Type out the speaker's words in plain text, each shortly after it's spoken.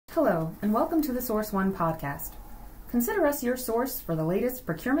Hello, and welcome to the Source One podcast. Consider us your source for the latest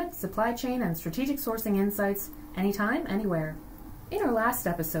procurement, supply chain, and strategic sourcing insights anytime, anywhere. In our last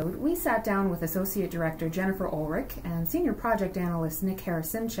episode, we sat down with Associate Director Jennifer Ulrich and Senior Project Analyst Nick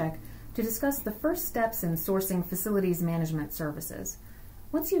Harasymczuk to discuss the first steps in sourcing facilities management services.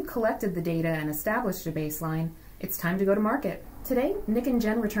 Once you've collected the data and established a baseline, it's time to go to market. Today, Nick and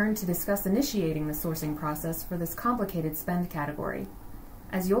Jen return to discuss initiating the sourcing process for this complicated spend category.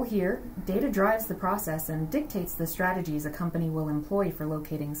 As you'll hear, data drives the process and dictates the strategies a company will employ for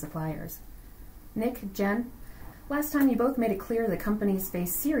locating suppliers. Nick, Jen, last time you both made it clear that companies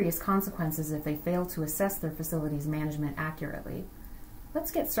face serious consequences if they fail to assess their facilities management accurately.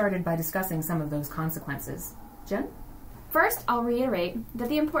 Let's get started by discussing some of those consequences. Jen? First, I'll reiterate that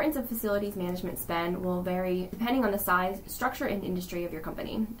the importance of facilities management spend will vary depending on the size, structure, and industry of your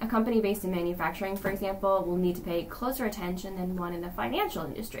company. A company based in manufacturing, for example, will need to pay closer attention than one in the financial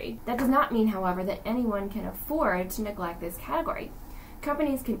industry. That does not mean, however, that anyone can afford to neglect this category.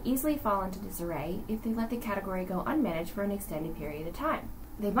 Companies can easily fall into disarray if they let the category go unmanaged for an extended period of time.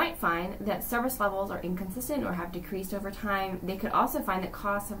 They might find that service levels are inconsistent or have decreased over time. They could also find that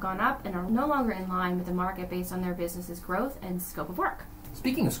costs have gone up and are no longer in line with the market based on their business's growth and scope of work.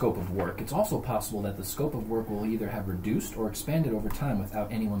 Speaking of scope of work, it's also possible that the scope of work will either have reduced or expanded over time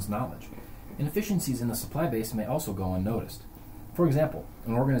without anyone's knowledge. Inefficiencies in the supply base may also go unnoticed. For example,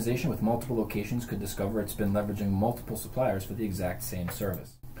 an organization with multiple locations could discover it's been leveraging multiple suppliers for the exact same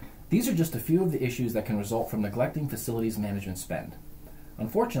service. These are just a few of the issues that can result from neglecting facilities management spend.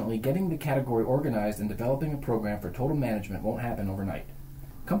 Unfortunately, getting the category organized and developing a program for total management won't happen overnight.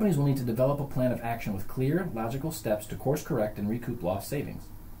 Companies will need to develop a plan of action with clear, logical steps to course correct and recoup lost savings.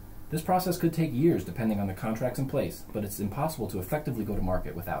 This process could take years depending on the contracts in place, but it's impossible to effectively go to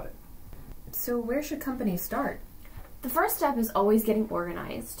market without it. So where should companies start? The first step is always getting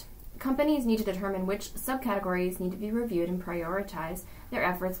organized. Companies need to determine which subcategories need to be reviewed and prioritize their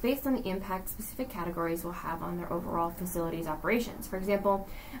efforts based on the impact specific categories will have on their overall facilities operations. For example,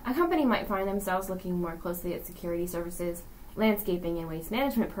 a company might find themselves looking more closely at security services, landscaping and waste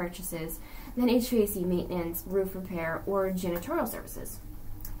management purchases than HVAC maintenance, roof repair, or janitorial services.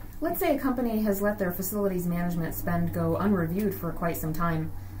 Let's say a company has let their facilities management spend go unreviewed for quite some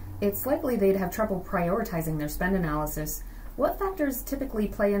time. It's likely they'd have trouble prioritizing their spend analysis. What factors typically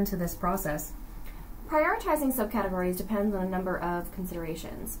play into this process? Prioritizing subcategories depends on a number of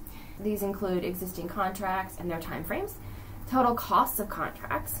considerations. These include existing contracts and their timeframes, total costs of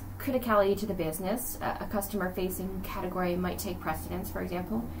contracts, criticality to the business, a customer-facing category might take precedence, for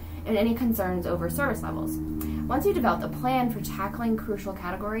example, and any concerns over service levels. Once you develop a plan for tackling crucial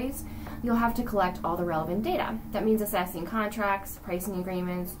categories, you'll have to collect all the relevant data. That means assessing contracts, pricing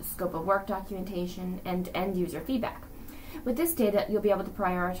agreements, scope of work documentation, and end-user feedback. With this data, you'll be able to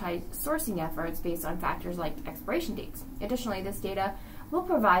prioritize sourcing efforts based on factors like expiration dates. Additionally, this data will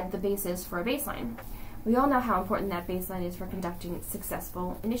provide the basis for a baseline. We all know how important that baseline is for conducting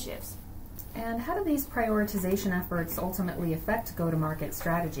successful initiatives. And how do these prioritization efforts ultimately affect go-to-market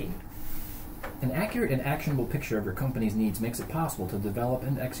strategy? An accurate and actionable picture of your company's needs makes it possible to develop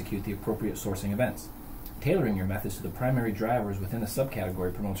and execute the appropriate sourcing events. Tailoring your methods to the primary drivers within a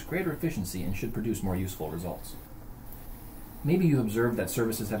subcategory promotes greater efficiency and should produce more useful results. Maybe you observed that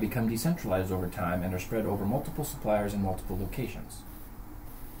services have become decentralized over time and are spread over multiple suppliers in multiple locations.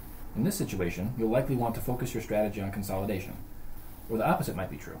 In this situation, you'll likely want to focus your strategy on consolidation, or the opposite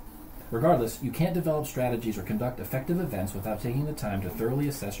might be true. Regardless, you can't develop strategies or conduct effective events without taking the time to thoroughly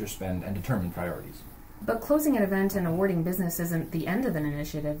assess your spend and determine priorities. But closing an event and awarding business isn't the end of an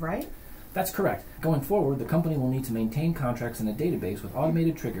initiative, right? That's correct. Going forward, the company will need to maintain contracts in a database with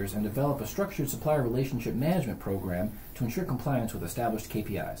automated triggers and develop a structured supplier relationship management program to ensure compliance with established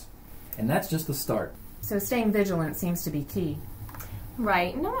KPIs. And that's just the start. So staying vigilant seems to be key.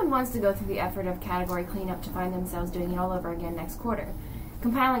 Right. No one wants to go through the effort of category cleanup to find themselves doing it all over again next quarter.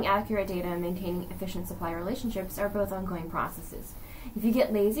 Compiling accurate data and maintaining efficient supplier relationships are both ongoing processes. If you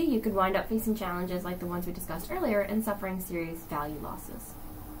get lazy, you could wind up facing challenges like the ones we discussed earlier and suffering serious value losses.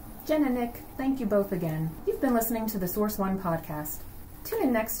 Jen and Nick, thank you both again. You've been listening to the Source One podcast. Tune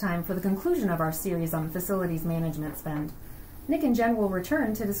in next time for the conclusion of our series on facilities management spend. Nick and Jen will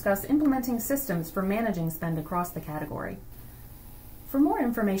return to discuss implementing systems for managing spend across the category. For more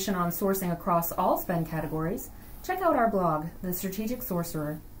information on sourcing across all spend categories, check out our blog, The Strategic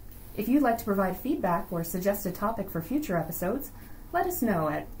Sorcerer. If you'd like to provide feedback or suggest a topic for future episodes, let us know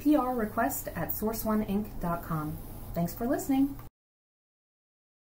at prrequest@sourceoneinc.com. Thanks for listening.